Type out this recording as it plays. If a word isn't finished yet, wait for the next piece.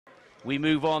We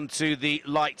move on to the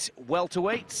light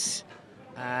welterweights,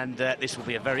 and this will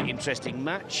be a very interesting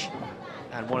match.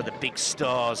 And one of the big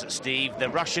stars, Steve, the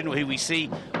Russian who we see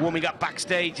warming up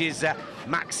backstage is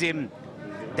Maxim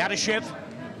DADASHEV,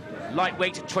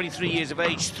 lightweight, 23 years of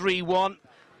age, 3-1,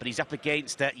 but he's up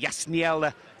against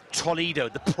Yasnier TOLEDO,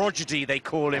 the prodigy they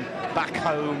call him, back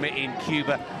home in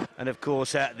Cuba, and of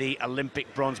course the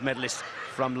Olympic bronze medalist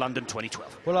from London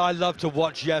 2012. Well, I love to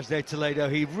watch Yasnier TOLEDO.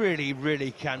 He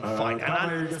really can fight, and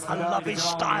I love his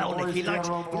style, Nick. He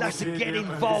likes to get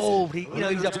involved.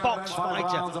 He's a box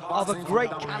fighter of a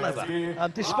great caliber,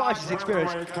 despite his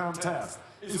experience.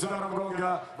 Is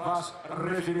ваш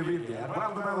рефери Винди.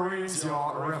 Around the bell rings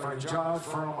your referee judge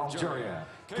from Algeria,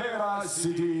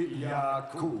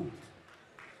 Yakub.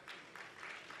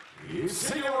 И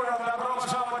сегодня добро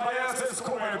пожаловать боец из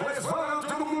Кубы. Please welcome to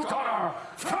the blue corner,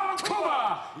 from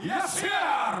Cuba,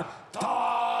 Yasnier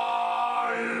TOLEDO.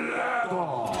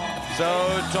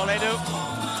 So, Toledo,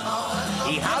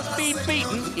 he has been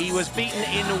beaten. He was beaten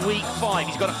in week 5.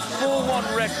 He's got a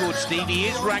 4-1 record, Steve. He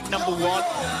is ranked #1.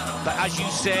 But as you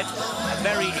said, a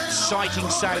very exciting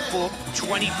southpaw,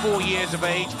 24 years of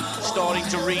age, starting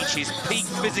to reach his peak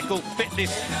physical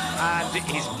fitness and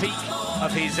his peak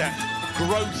of his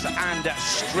growth and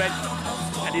strength.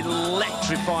 An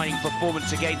electrifying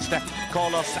performance against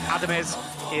Carlos Adames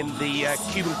in the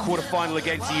Cuban quarterfinal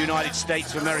against the United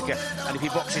States of America. And if he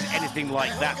boxes anything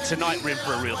like that, tonight we're in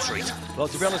for a real treat. Well,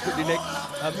 to be honest with you, Nick,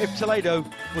 if Toledo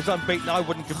was unbeaten, I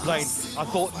wouldn't complain. I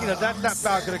thought, that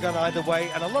bout could have gone either way,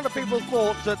 and a lot of people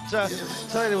thought that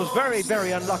Toledo was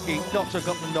very unlucky not to have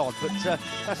got the nod. But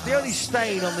that's the only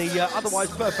stain on the otherwise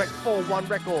perfect 4-1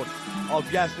 record of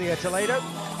Yasnier TOLEDO.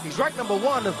 He's ranked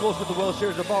 #1, of course, with the World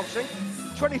Series of Boxing.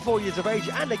 24 years of age,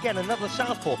 and again, another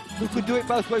southpaw who can do it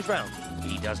both ways round.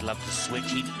 He does love to switch.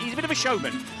 He's a bit of a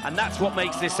showman, and that's what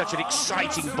makes this such an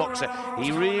exciting boxer.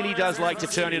 He really does like to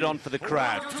turn it on for the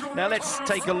crowd. Now let's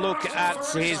take a look at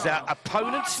his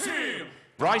opponent,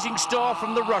 rising star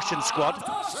from the Russian squad,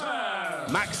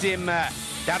 Maxim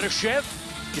DADASHEV,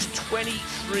 just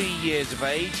 23 years of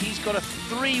age. He's got a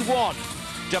 3-1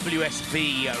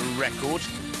 WSB record.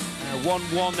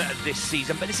 1-1 this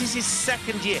season, but this is his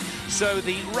second year, so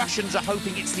the Russians are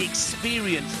hoping it's the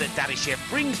experience that DADASHEV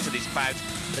brings to this bout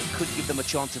that could give them a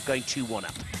chance of going 2-1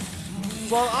 up.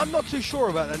 Well, I'm not too sure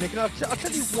about that, Nick, and I'll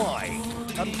tell you why.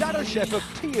 DADASHEV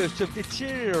appears to have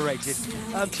deteriorated.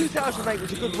 2008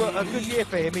 was a good year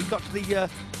for him. He got to the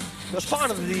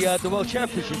final of the World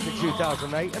Championships in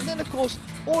 2008, and then, of course,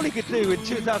 all he could do in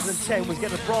 2010 was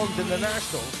get a bronze in the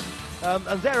Nationals.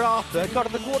 And thereafter got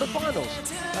to the quarterfinals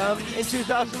in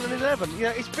 2011.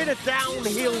 It's been a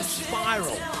downhill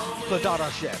spiral for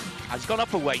DADASHEV. He's gone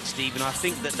up a weight, Steve, and I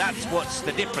think that's what's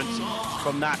the difference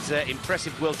from that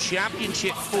impressive World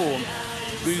Championship form.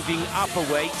 Moving up a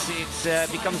weight,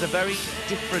 it becomes a very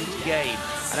different game.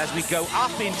 And as we go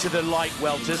up into the light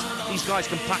welters, these guys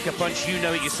can pack a punch. You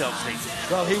know it yourself, Steve.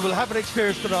 Well, he will have an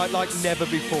experience tonight like never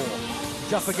before.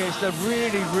 Up against a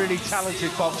really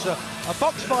talented boxer, a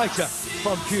box fighter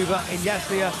from Cuba in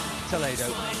Yasnier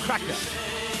TOLEDO. Cracker.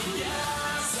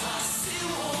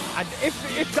 And if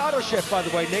DADASHEV, by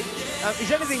the way, Nick,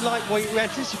 is anything like what you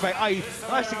anticipate, i.e.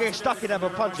 nice to get stuck in and have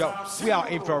a punch-up, we are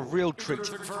in for a real treat.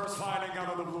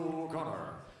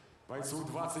 Бойцу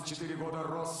 24 года,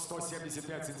 рост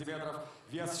 175 сантиметров,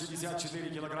 вес 64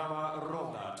 килограмма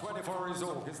ровно. 24 years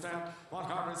old, his stand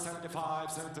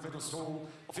 175 centimeters tall,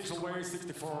 official weight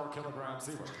 64 kilograms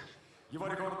silver. Его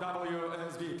рекорд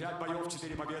WSB 5 боев,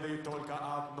 4 победы и только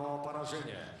одно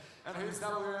поражение. And his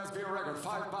WSB record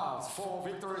 5 bouts, 4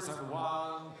 victories and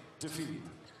 1 defeat.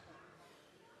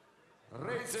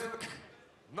 Рейтинг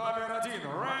номер 1,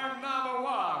 rank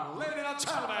 #1, ladies and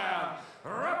gentlemen,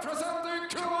 representing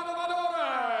Cuba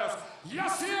Domadores,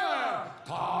 Yasnier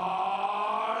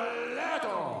TOLEDO.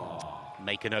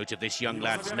 Make a note of this young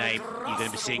lad's name. You're going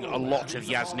to be seeing a lot of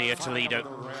Yasnier TOLEDO.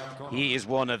 He is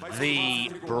one of the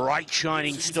bright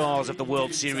shining stars of the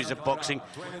World Series of Boxing.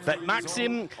 But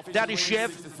Maxim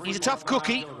DADASHEV, he's a tough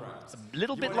cookie. A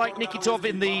little bit like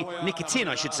Nikitin,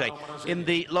 I should say, in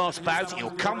the last bout.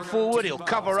 He'll come forward, he'll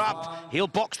cover up, he'll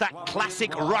box that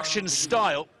classic Russian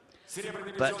style.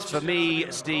 But for me,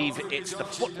 Steve, it's the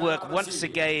footwork once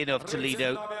again of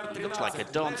Toledo. He looks like a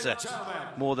dancer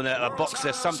more than a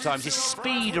boxer sometimes. His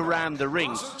speed around the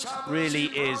ring really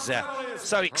is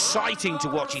so exciting to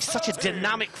watch. He's such a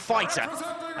dynamic fighter,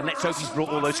 and let's hope he's brought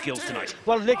all those skills tonight.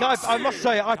 Well, Nick, I must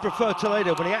say I prefer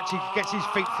Toledo when he actually gets his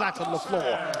feet flat on the floor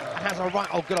and has a right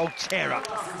good old tear up.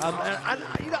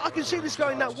 And I can see this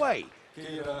going that way.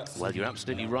 Well, you're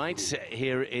absolutely right.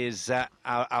 Here is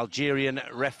our Algerian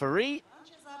referee,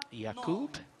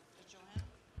 Yakub.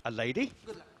 A lady.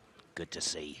 Good to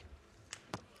see.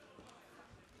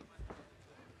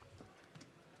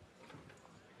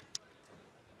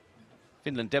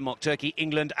 Finland, Denmark, Turkey,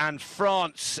 England and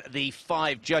France, the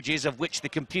 5 judges, of which the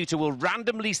computer will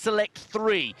randomly select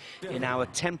 3 in our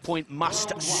 10-point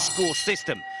must-score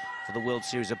system for the World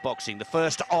Series of Boxing. The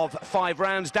first of 5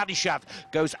 rounds, DADASHEV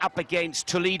goes up against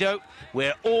Toledo.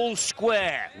 We're all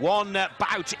square, 1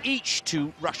 bout each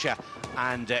to Russia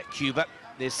and Cuba.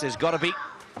 This has got to be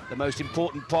the most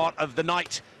important part of the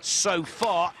night so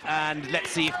far, and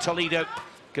let's see if Toledo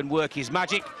can work his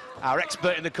magic. Our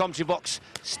expert in the commentary box,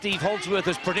 Steve Holdsworth,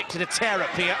 has predicted a tear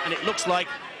up here, and it looks like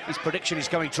his prediction is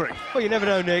coming true. Well, you never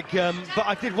know, Nick, but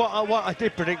what I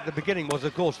did predict at the beginning was,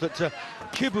 of course, that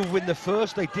Cuba would win the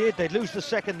first. They did. They'd lose the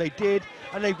second. They did.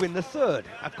 And they'd win the third.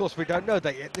 Of course, we don't know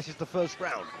that yet. This is the first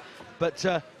round. But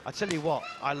I tell you what,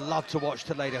 I love to watch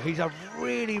Toledo. He's a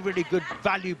really, really good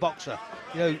value boxer.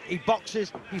 You know, he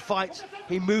boxes, he fights,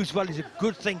 he moves well. He's a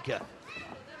good thinker.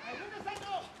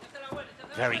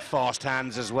 Very fast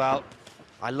hands as well.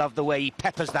 I love the way he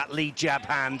peppers that lead jab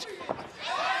hand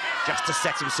just to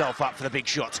set himself up for the big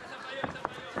shot.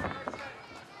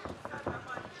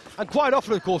 And quite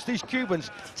often, of course, these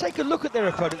Cubans take a look at their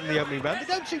opponent in the opening round. They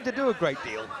don't seem to do a great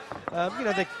deal. You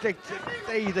know,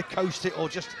 they either coast it or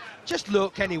just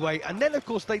look anyway. And then, of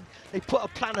course, they put a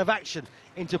plan of action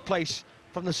into place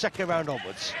from the second round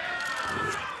onwards.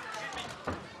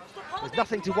 There's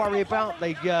nothing to worry about.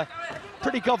 They're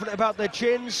pretty confident about their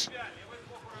chins.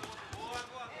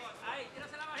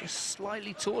 Just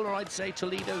slightly taller, I'd say.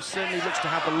 Toledo certainly looks to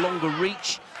have a longer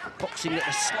reach, boxing at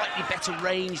a slightly better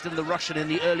range than the Russian in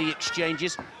the early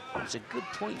exchanges. It's a good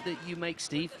point that you make,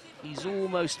 Steve. He's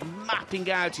almost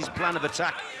mapping out his plan of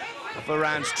attack for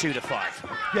rounds 2 to 5.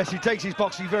 Yes, he takes his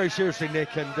boxing very seriously,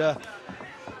 Nick, and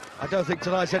I don't think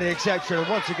tonight's any exception. And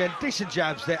once again, decent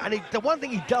jabs there. And the one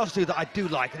thing he does do that I do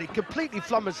like, and he completely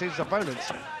flummoxes his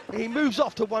opponents, he moves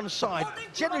off to one side,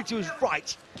 generally to his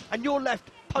right, and you're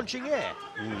left punching air.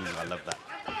 I love that.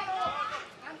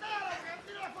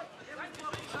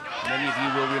 Many of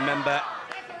you will remember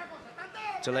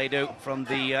Toledo from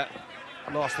the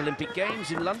last Olympic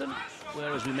Games in London,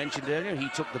 where, as we mentioned earlier, he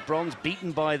took the bronze,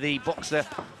 beaten by the boxer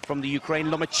from the Ukraine,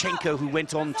 Lomachenko, who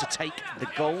went on to take the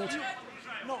gold.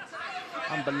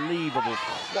 Unbelievable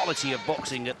quality of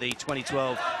boxing at the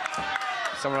 2012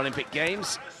 Summer Olympic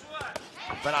Games.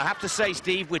 But I have to say,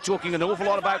 Steve, we're talking an awful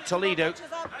lot about Toledo,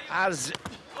 as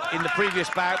in the previous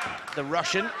bout, the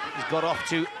Russian has got off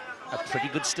to a pretty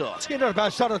good start. You're not a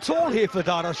bad start at all here for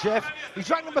DADASHEV. He's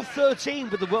ranked number 13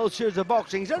 with the World Series of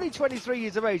Boxing. He's only 23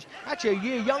 years of age, actually a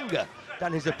year younger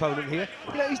than his opponent here.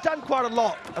 You know, he's done quite a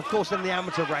lot, of course, in the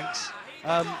amateur ranks,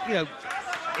 you know,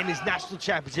 in his national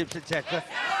championships, etc.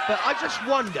 But I just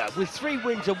wonder, with 3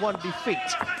 wins and 1 defeat,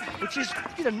 which is,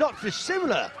 you know, not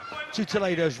dissimilar to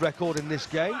Toledo's record in this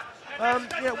game,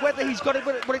 you know, whether he's got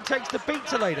what it takes to beat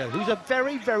Toledo, who's a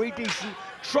very, very decent,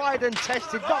 tried and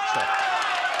tested boxer.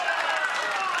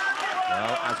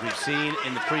 Well, as we've seen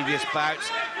in the previous bouts,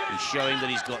 he's showing that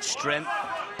he's got strength,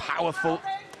 powerful.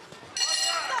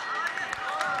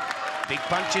 Big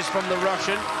punches from the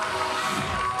Russian.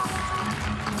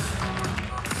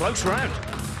 Close round.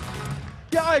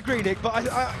 Yeah, I agree, Nick, but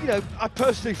you know, I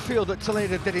personally feel that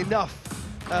Toledo did enough,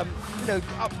 you know,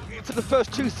 for the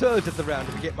first 2/3 of the round,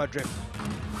 if you get my drift.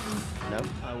 No,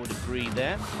 I would agree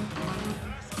there.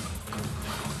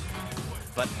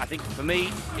 But I think for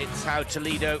me, it's how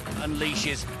Toledo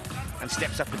unleashes and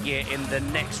steps up a gear in the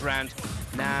next round.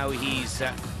 Now he's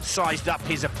sized up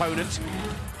his opponent.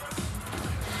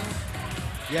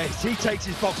 Yes, he takes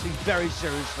his boxing very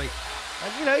seriously.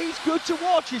 And, you know, he's good to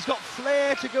watch. He's got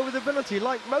flair to go with ability,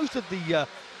 like most of the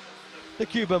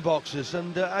Cuban boxers.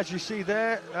 And as you see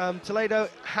there, Toledo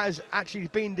has actually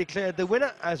been declared the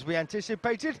winner, as we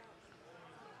anticipated.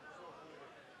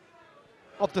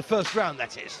 Of the first round,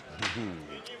 that is.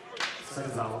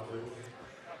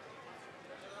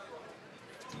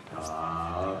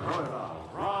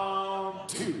 Round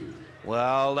 2.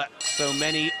 Well, so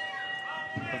many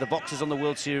of the boxers on the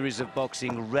World Series of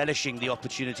Boxing relishing the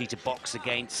opportunity to box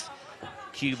against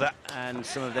Cuba and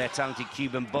some of their talented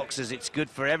Cuban boxers. It's good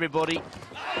for everybody.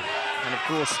 And of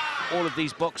course, all of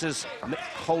these boxers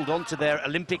hold on to their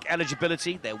Olympic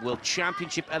eligibility, their World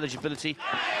Championship eligibility,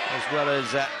 as well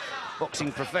as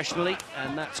boxing professionally.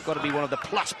 And that's got to be one of the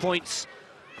plus points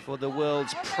for the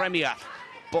world's premier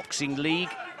boxing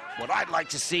league. What I'd like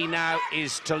to see now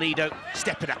is Toledo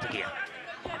step it up again.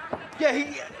 Yeah,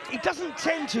 he doesn't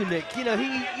tend to, Nick. You know,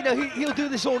 he'll do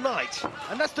this all night,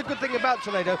 and that's the good thing about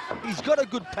Toledo. He's got a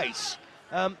good pace,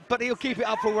 but he'll keep it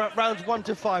up for rounds 1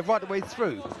 to 5 right the way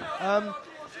through.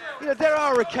 You know, there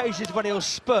are occasions when he'll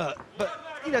spurt,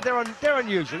 but, you know, they're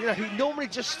unusual. You know, he normally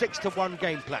just sticks to one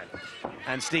game plan.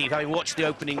 And Steve, having watched the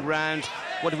opening round,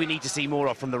 what do we need to see more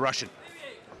of from the Russian?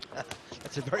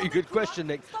 That's a very good question,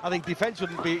 Nick. I think defence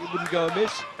wouldn't go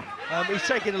amiss. He's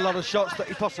taking a lot of shots that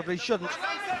he possibly shouldn't.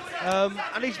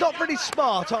 And he's not really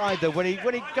smart either. When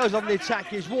he goes on the attack,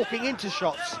 he's walking into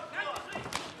shots.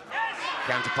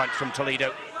 Counter-punch from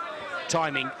Toledo.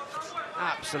 Timing,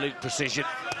 absolute precision.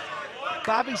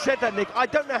 But having said that, Nick, I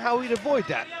don't know how he'd avoid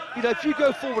that. You know, if you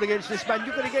go forward against this man,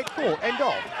 you're going to get caught, end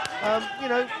of. You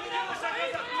know,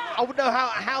 I wouldn't know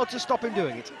how to stop him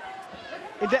doing it.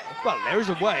 Well, there is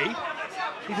a way.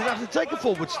 He doesn't have to take a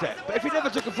forward step. But if he never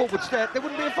took a forward step, there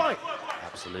wouldn't be a fight.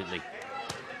 Absolutely.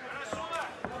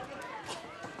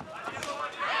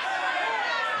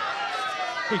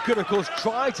 He could, of course,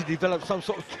 try to develop some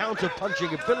sort of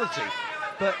counter-punching ability.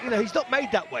 But, you know, he's not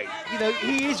made that way. You know,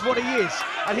 he is what he is,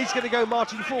 and he's going to go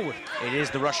marching forward. It is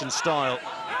the Russian style.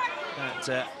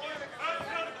 That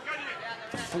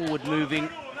forward-moving,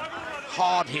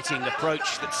 hard-hitting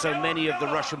approach that so many of the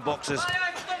Russian boxers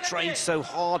train so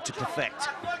hard to perfect.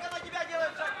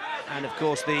 And, of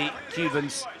course, the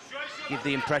Cubans give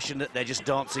the impression that they're just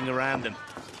dancing around them.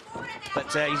 But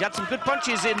he's had some good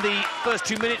punches in the first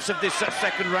 2 minutes of this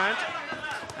second round.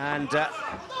 And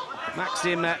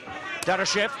Maxim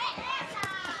DADASHEV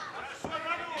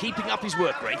keeping up his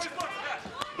work rate.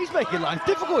 He's making life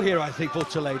difficult here, I think, for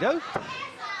Toledo.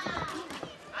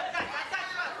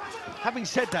 Having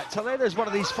said that, Toledo is one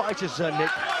of these fighters, Nick,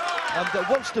 that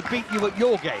wants to beat you at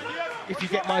your game, if you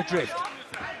get my drift.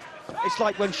 It's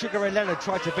like when Sugar Ray Leonard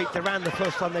tried to beat Duran the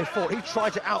first time they fought. He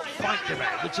tried to outfight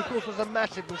Duran, which of course was a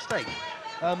massive mistake.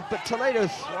 But Toledo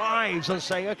thrives on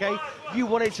saying, okay, you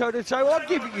want it toe-to-toe, I'll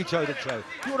give it you toe-to-toe.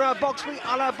 You want to outbox me,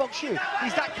 I'll outbox you.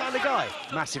 He's that kind of guy.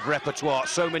 Massive repertoire,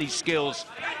 so many skills.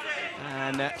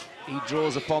 And he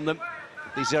draws upon them.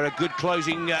 These are a good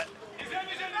closing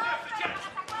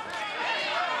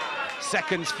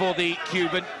seconds for the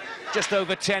Cuban. Just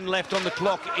over 10 left on the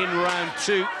clock in round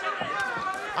 2.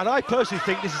 And I personally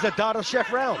think this is a DADASHEV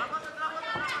round.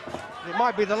 It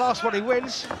might be the last one he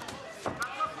wins.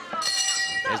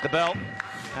 There's the bell.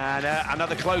 And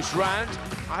another close round.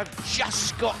 I've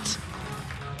just got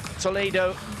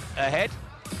Toledo ahead,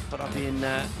 but I've been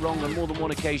wrong on more than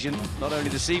one occasion, not only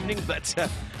this evening, but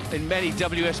in many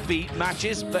WSB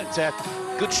matches. But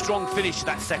good, strong finish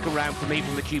that second round for me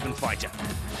from the Cuban fighter.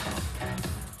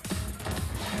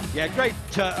 Yeah, great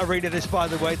arena this, by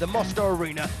the way, the Moscow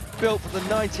Arena, built for the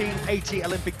 1980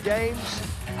 Olympic Games.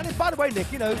 And by the way, Nick,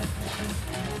 you know,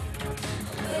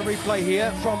 a replay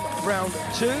here from round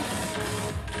 2.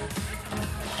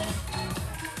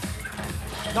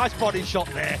 Nice body shot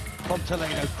there from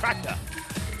Toledo, cracker.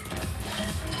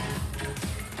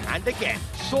 And again,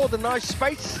 saw the nice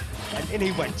space, and in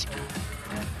he went.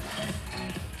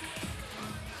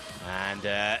 And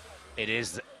it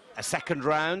is a second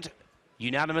round,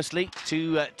 unanimously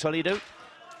to Toledo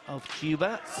of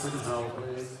Cuba.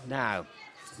 Now,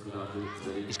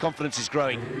 his confidence is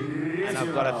growing, and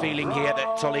I've got a feeling here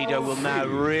that Toledo will now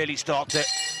really start to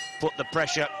put the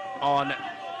pressure on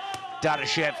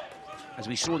DADASHEV. As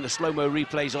we saw in the slow-mo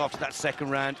replays after that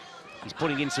second round, he's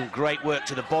putting in some great work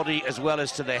to the body as well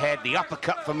as to the head. The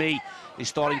uppercut, for me, is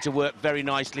starting to work very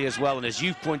nicely as well, and as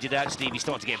you've pointed out, Steve, he's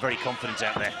starting to get very confident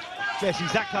out there. Yes,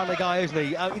 he's that kind of guy, isn't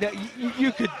he?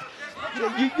 You know,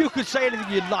 you could say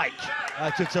anything you like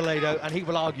to Toledo, and he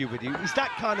will argue with you. He's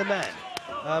that kind of man.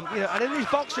 You know, and in his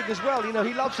boxing as well, you know,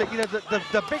 he loves it. You know,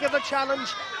 the bigger the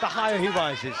challenge, the higher he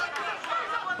rises.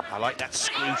 I like that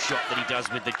screw shot that he does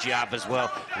with the jab as well,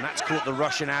 and that's caught the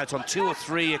Russian out on 2 or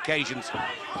 3 occasions.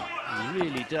 He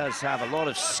really does have a lot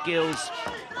of skills.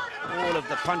 All of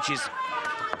the punches,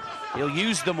 he'll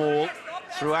use them all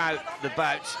throughout the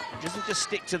bout. He doesn't just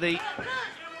stick to the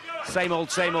same old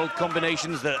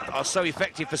combinations that are so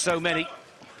effective for so many.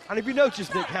 And if you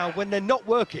notice, Nick, how when they're not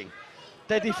working,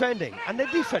 they're defending, and they're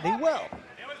defending well.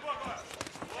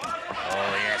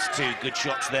 Oh yes, 2 good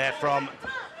shots there from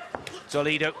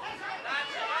Toledo.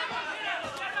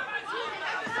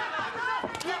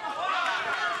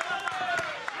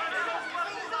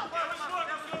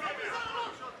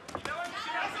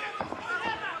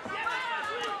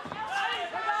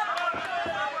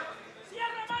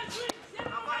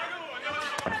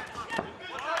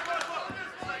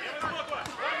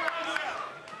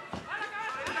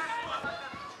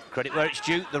 Credit where it's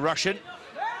due, the Russian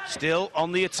still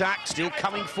on the attack, still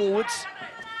coming forwards.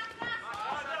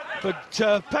 But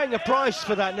paying a price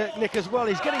for that, Nick, as well.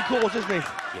 He's getting caught, isn't he?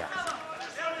 Yeah.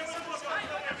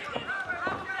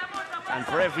 And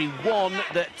for every one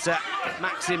that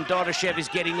Maxim DADASHEV is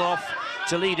getting off,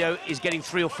 Toledo is getting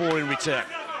 3 or 4 in return.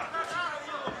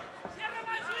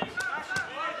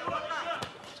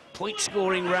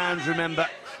 Point-scoring rounds, remember.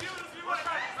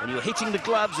 When you're hitting the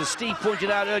gloves, as Steve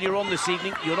pointed out earlier on this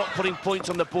evening, you're not putting points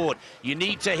on the board. You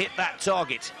need to hit that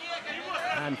target.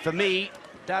 And for me,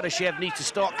 DADASHEV needs to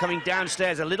start coming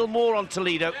downstairs a little more on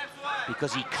Toledo,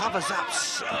 because he covers up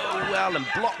so well and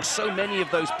blocks so many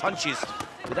of those punches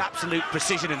with absolute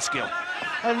precision and skill.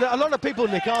 And a lot of people,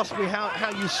 Nick, ask me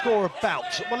how you score a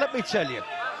bout. Well, let me tell you,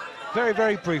 very,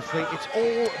 very briefly, it's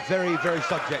all very, very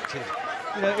subjective.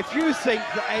 You know, if you think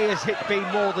that A has hit B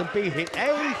more than B hit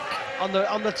A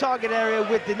on the target area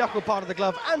with the knuckle part of the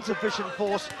glove and sufficient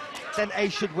force, then A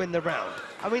should win the round.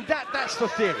 I mean, that's the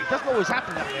theory. It doesn't always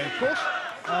happen that way, of course,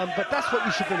 but that's what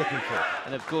you should be looking for.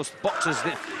 And of course, boxers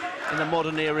in the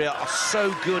modern era are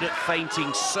so good at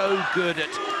feinting, so good at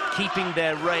keeping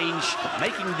their range,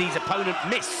 making these opponents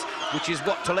miss, which is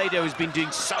what Toledo has been doing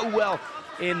so well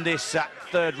in this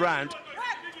third round.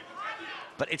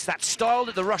 But it's that style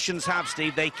that the Russians have,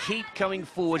 Steve. They keep coming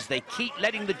forwards, they keep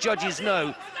letting the judges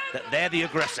know that they're the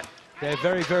aggressor. They're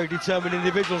very, very determined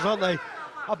individuals, aren't they?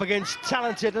 Up against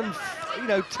talented and, you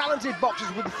know, talented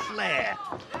boxers with flair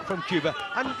from Cuba.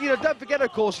 And, you know, don't forget,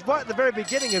 of course, right at the very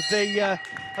beginning of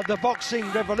the boxing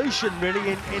revolution,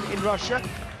 really, in Russia,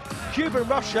 Cuba and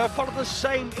Russia followed the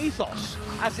same ethos,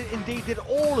 as it indeed did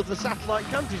all of the satellite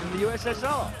countries in the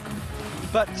USSR.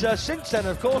 But since then,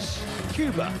 of course,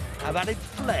 Cuba have added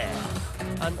flair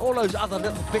and all those other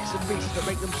little bits and pieces that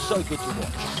make them so good to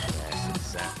watch. Yes,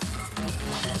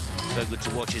 it's so good to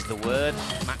watch is the word.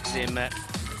 Maxim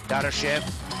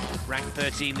DADASHEV, ranked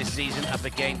 13 this season, up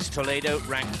against Toledo,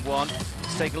 ranked 1.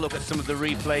 Let's take a look at some of the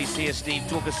replays here, Steve.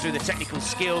 Talk us through the technical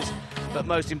skills, but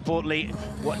most importantly,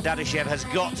 what DADASHEV has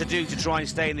got to do to try and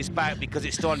stay in this bout, because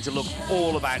it's starting to look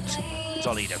all about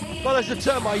Toledo. Well, there's a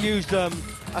term I used a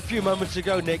few moments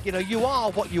ago, Nick. You know, you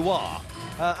are what you are,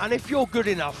 and if you're good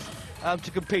enough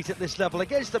to compete at this level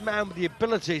against a man with the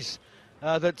abilities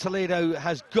that Toledo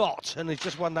has got, and has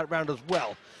just won that round as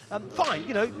well, fine,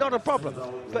 you know, not a problem.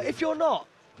 But if you're not,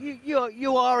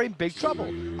 you are in big trouble.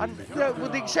 And, you know,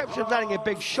 with the exception of landing a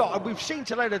big shot, and we've seen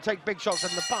Toledo take big shots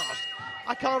in the past,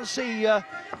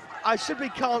 I simply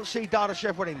can't see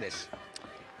DADASHEV winning this.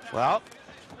 Well,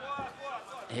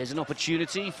 here's an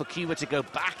opportunity for Cuba to go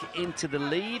back into the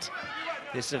lead.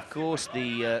 This, of course,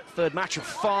 the third match of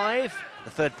 5, the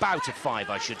third bout of 5,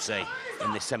 I should say,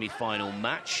 in this semi-final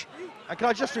match. And can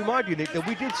I just remind you, Nick, that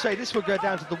we did say this would go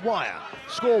down to the wire,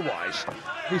 score-wise.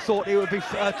 We thought it would be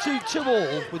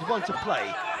 2-2 with 1 to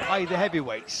play, i.e. the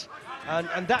heavyweights,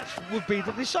 and that would be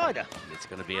the decider. It's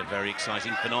going to be a very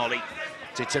exciting finale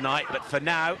to tonight, but for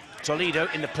now, Toledo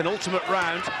in the penultimate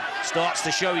round starts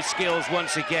to show his skills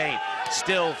once again.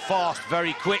 Still fast,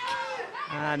 very quick,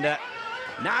 and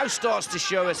now starts to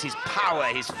show us his power,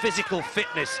 his physical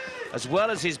fitness, as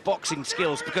well as his boxing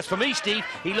skills, because for me, Steve,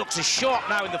 he looks as sharp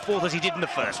now in the fourth as he did in the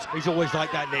first. He's always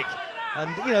like that, Nick,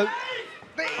 and, you know,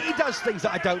 he does things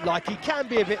that I don't like. He can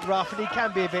be a bit rough, and he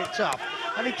can be a bit tough,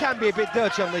 and he can be a bit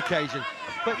dirty on the occasion,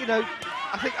 but, you know,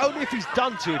 I think only if he's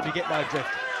done to, if you get my drift.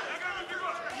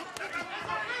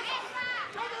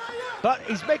 But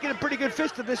he's making a pretty good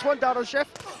fist of this one, DADASHEV.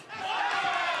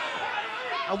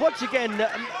 And once again,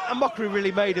 a mockery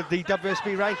really made of the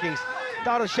WSB rankings.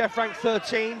 DADASHEV ranked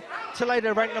 13,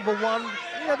 Toledo ranked number 1.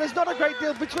 You know, there's not a great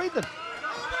deal between them.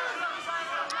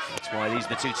 That's why these are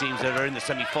the two teams that are in the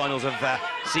semi-finals of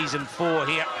season 4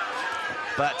 here.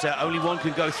 But only one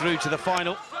can go through to the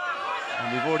final.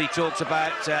 And we've already talked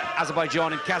about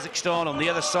Azerbaijan and Kazakhstan on the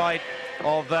other side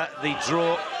of the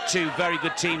draw. 2 very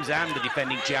good teams and the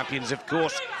defending champions, of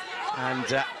course.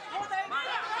 And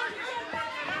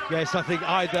yes, I think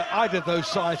either of those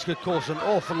sides could cause an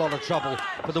awful lot of trouble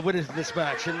for the winners of this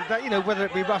match, and you know, whether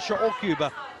it be Russia or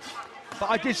Cuba. But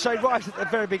I did say right at the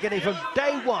very beginning, from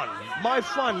day one, my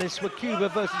finalists were Cuba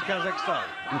versus Kazakhstan,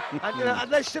 and, you know,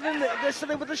 and they're still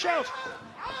in with the shout.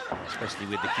 Especially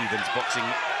with the Cubans boxing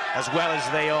as well as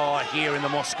they are here in the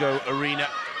Moscow arena.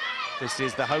 This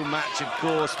is the home match, of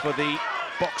course, for the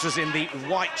boxers in the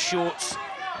white shorts,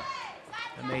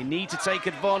 and they need to take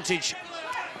advantage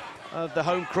of the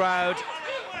home crowd.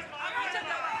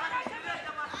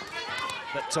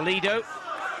 But Toledo,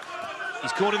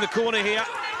 he's caught in the corner here.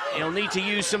 He'll need to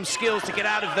use some skills to get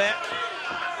out of there.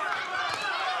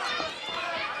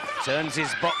 Turns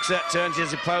his boxer, turns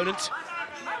his opponent.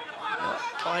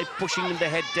 By pushing the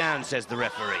head down, says the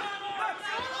referee.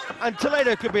 And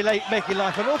Toledo could be making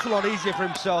life an awful lot easier for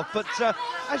himself, but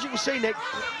as you can see, Nick,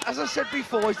 as I said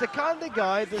before, he's the kind of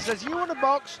guy that says, you want to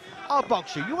box, I'll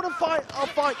box you. You want to fight, I'll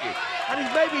fight you. And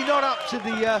he's maybe not up to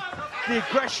the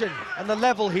aggression and the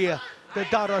level here that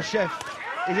DADASHEV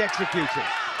is executing.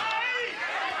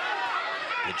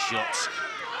 Good shots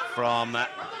from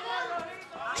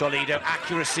Toledo,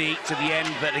 accuracy to the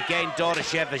end, but again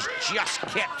DADASHEV has just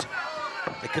kept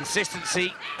the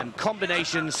consistency and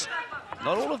combinations,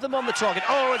 not all of them on the target.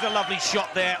 Oh, it's a lovely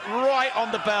shot there, right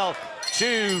on the bell.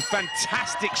 Two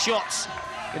fantastic shots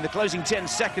in the closing 10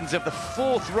 seconds of the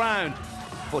fourth round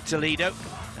for Toledo,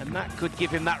 and that could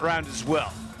give him that round as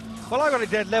well. Well, I got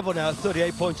it dead level now at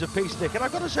 38 points apiece, Nick, and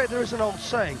I've got to say there is an old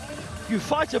saying, you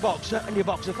fight a boxer and you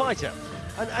box a fighter.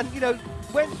 And you know,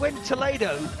 when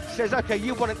Toledo says, okay,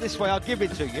 you want it this way, I'll give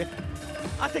it to you,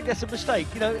 I think that's a mistake.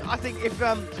 You know, I think if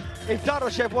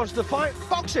DADASHEV wants to fight,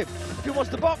 box him. If he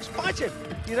wants to box, fight him,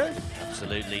 you know?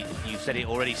 Absolutely. You've said it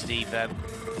already, Steve.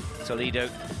 Toledo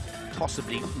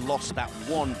possibly lost that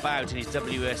one bout in his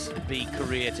WSB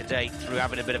career to date through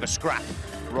having a bit of a scrap,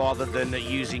 rather than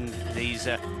using these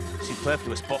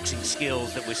superfluous boxing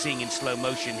skills that we're seeing in slow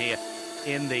motion here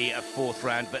in the fourth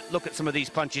round. But look at some of these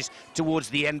punches towards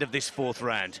the end of this fourth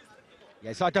round.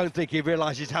 Yes, I don't think he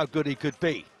realises how good he could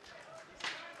be.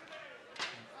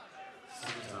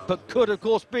 But could, of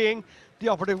course, being the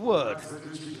operative word.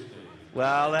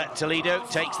 Well, Toledo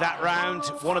takes that round.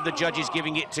 One of the judges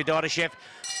giving it to DADASHEV,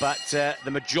 but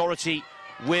the majority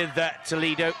with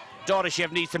Toledo.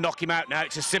 DADASHEV needs to knock him out now.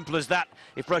 It's as simple as that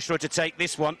if Russia are to take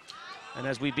this one. And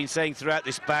as we've been saying throughout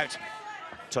this bout,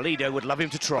 Toledo would love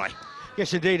him to try.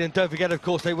 Yes, indeed, and don't forget, of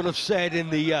course, they will have said in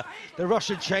the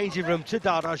Russian changing room to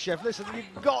DADASHEV, listen,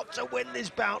 you've got to win this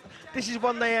bout. This is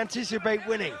one they anticipate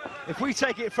winning. If we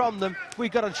take it from them,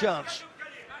 we've got a chance.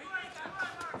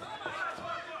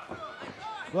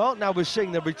 Well, now we're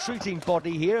seeing the retreating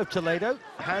body here of Toledo,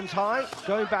 hands high,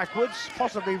 going backwards,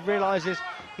 possibly realises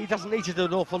he doesn't need to do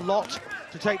an awful lot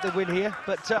to take the win here,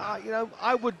 but, you know,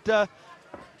 I would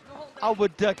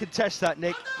contest that,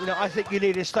 Nick. You know, I think you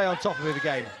need to stay on top of it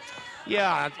again.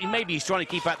 Yeah, maybe he's trying to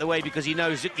keep out the way because he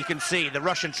knows that you can see the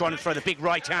Russian trying to throw the big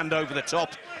right hand over the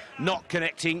top, not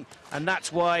connecting, and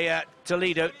that's why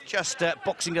Toledo just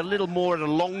boxing a little more at a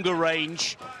longer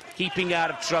range, keeping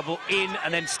out of trouble, in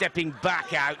and then stepping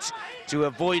back out to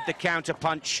avoid the counter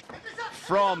punch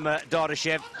from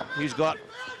DADASHEV, who's got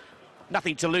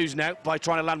nothing to lose now by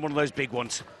trying to land one of those big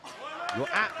ones. You're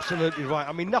absolutely right.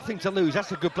 I mean, nothing to lose.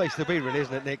 That's a good place to be, really,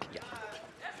 isn't it, Nick? Yeah.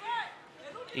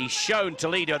 He's shown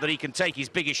Toledo that he can take his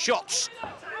biggest shots.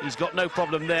 He's got no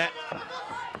problem there.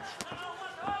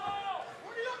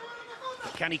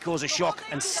 Can he cause a shock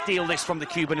and steal this from the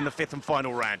Cuban in the fifth and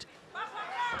final round?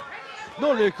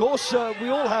 Normally, of course, we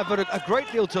all have a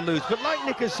great deal to lose, but like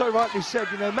Nick has so rightly said,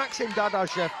 you know, Maxim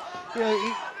DADASHEV, you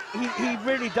know, he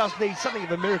really does need something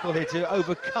of a miracle here to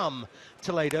overcome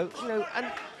Toledo, you know, and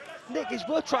Nick, it's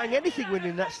worth trying anything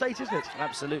winning that state, isn't it?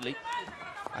 Absolutely.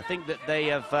 I think that they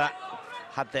have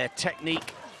had their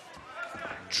technique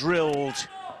drilled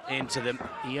into them.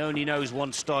 He only knows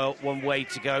one style, one way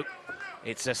to go.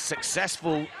 It's a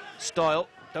successful style,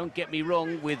 don't get me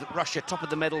wrong, with Russia top of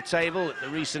the medal table at the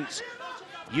recent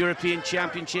European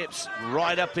Championships,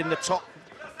 right up in the top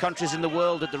countries in the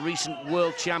world at the recent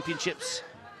World Championships.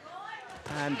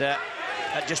 And at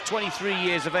just 23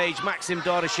 years of age, Maxim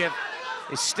DADASHEV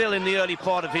is still in the early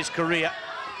part of his career.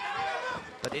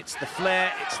 But it's the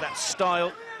flair, it's that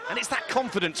style, and it's that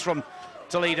confidence from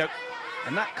Toledo.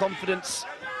 And that confidence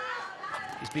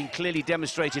is being clearly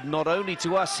demonstrated not only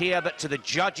to us here, but to the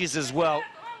judges as well.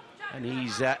 And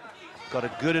he's got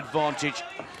a good advantage.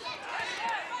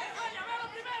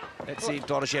 Let's see if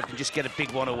DADASHEV can just get a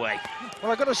big one away.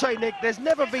 Well, I've got to say, Nick, there's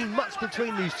never been much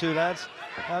between these two lads.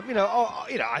 You know,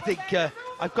 I think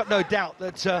I've got no doubt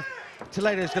that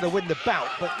Toledo's going to win the bout,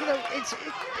 but you know, it's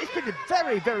been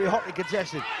very, very hotly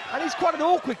contested, and it's quite an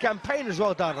awkward campaign as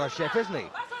well, DADASHEV, isn't he?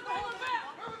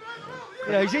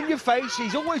 You know, he's in your face,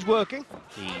 he's always working.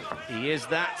 He is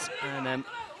that, and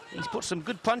he's put some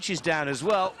good punches down as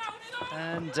well,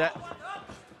 and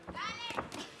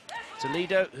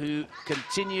Toledo, who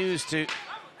continues to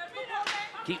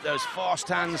keep those fast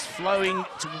hands flowing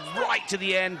right to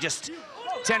the end. Just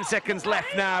 10 seconds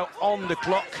left now on the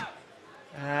clock.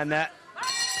 And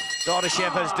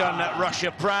DADASHEV has done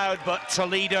Russia proud, but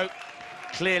Toledo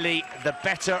clearly the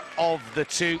better of the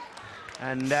two.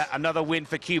 And another win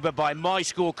for Cuba by my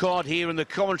scorecard here in the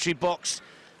commentary box,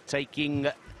 taking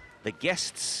the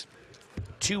guests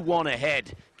 2-1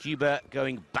 ahead. Cuba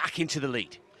going back into the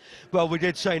lead. Well, we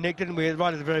did say, Nick, didn't we,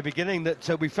 right at the very beginning,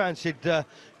 that we fancied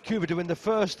Cuba to win the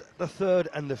first, the third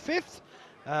and the fifth.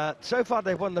 So far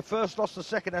they've won the first, lost the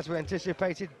second as we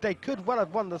anticipated. They could well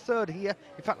have won the third here.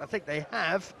 In fact, I think they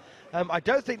have. I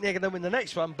don't think they're going to win the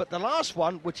next one, but the last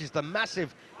one, which is the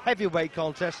massive heavyweight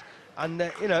contest,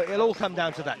 And, you know, it'll all come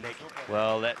down to that, Nick.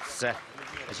 Well, that's,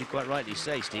 as you quite rightly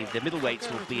say, Steve, the middleweights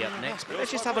will be up next. But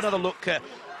let's just have another look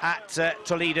at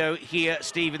Toledo here,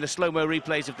 Steve, in the slow-mo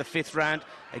replays of the 5th round.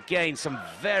 Again, some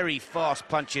very fast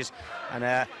punches and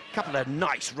a couple of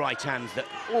nice right hands that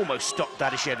almost stopped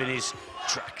DADASHEV in his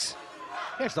tracks.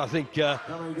 Yes, I think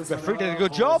referee did a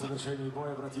good job.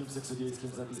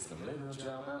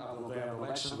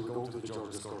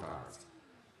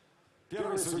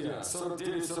 Первый судья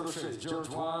 49-46, George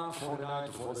 1,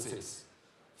 49-46.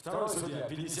 Второй судья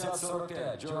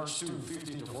 50-45, George 2,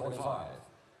 50-45.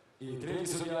 И третий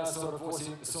судья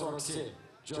 48-47,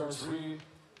 George 3,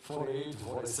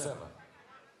 48-47.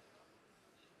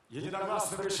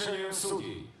 Единогласным решением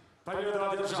судей победу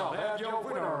одержал and your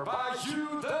winner by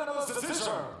unanimous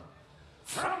decision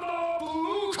from the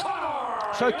blue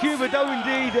corner. So Cuba do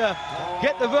indeed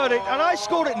get the verdict, and I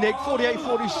scored it, Nick,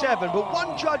 48-47, but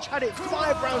one judge had it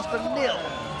 5 rounds to 0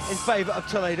 in favour of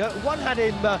Toledo. One had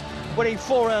him winning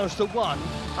 4 rounds to 1,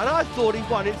 and I thought he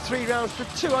won it 3 rounds to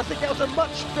 2. I think that was a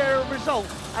much fairer result,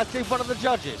 as did one of the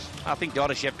judges. I think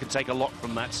DADASHEV can take a lot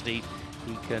from that, Steve.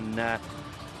 He can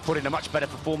put in a much better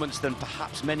performance than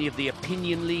perhaps many of the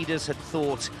opinion leaders had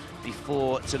thought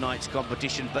before tonight's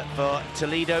competition. But for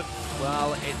Toledo,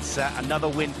 well, it's another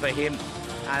win for him,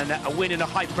 and a win in a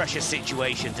high-pressure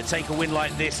situation. To take a win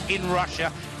like this in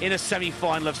Russia, in a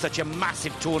semi-final of such a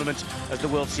massive tournament as the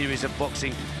World Series of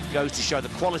Boxing, goes to show the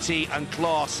quality and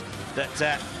class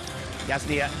that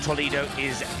Yasnier Toledo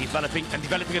is developing, and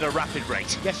developing at a rapid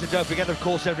rate. Yes, and don't forget, of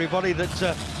course, everybody,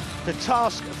 that the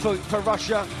task for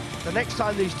Russia, the next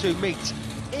time these two meet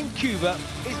in Cuba,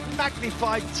 is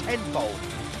magnified tenfold.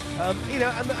 You know,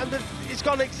 and it's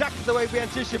gone exactly the way we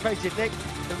anticipated, Nick.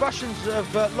 The Russians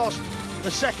have lost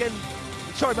the second.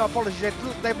 Sorry, my apologies.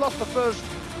 They've lost the first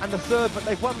and the third, but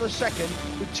they've won the second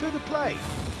with 2 to play.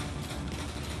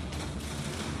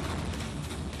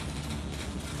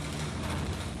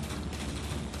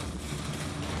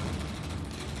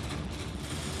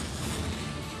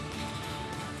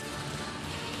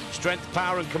 Strength,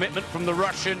 power and commitment from the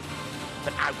Russian,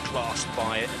 but outclassed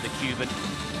by the Cuban.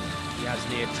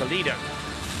 Yasnier Toledo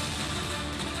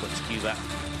puts Cuba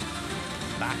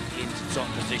back into top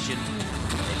position.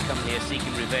 They come here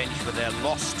seeking revenge for their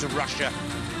loss to Russia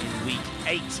in week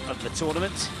 8 of the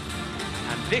tournament.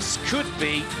 And this could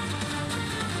be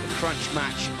the crunch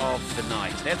match of the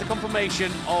night. There's the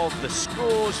confirmation of the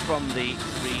scores from the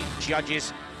 3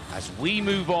 judges as we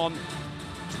move on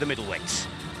to the middleweights.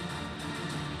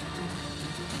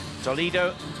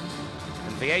 Toledo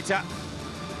and Vieta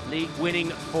winning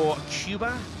for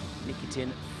Cuba, Nikitin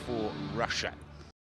for Russia.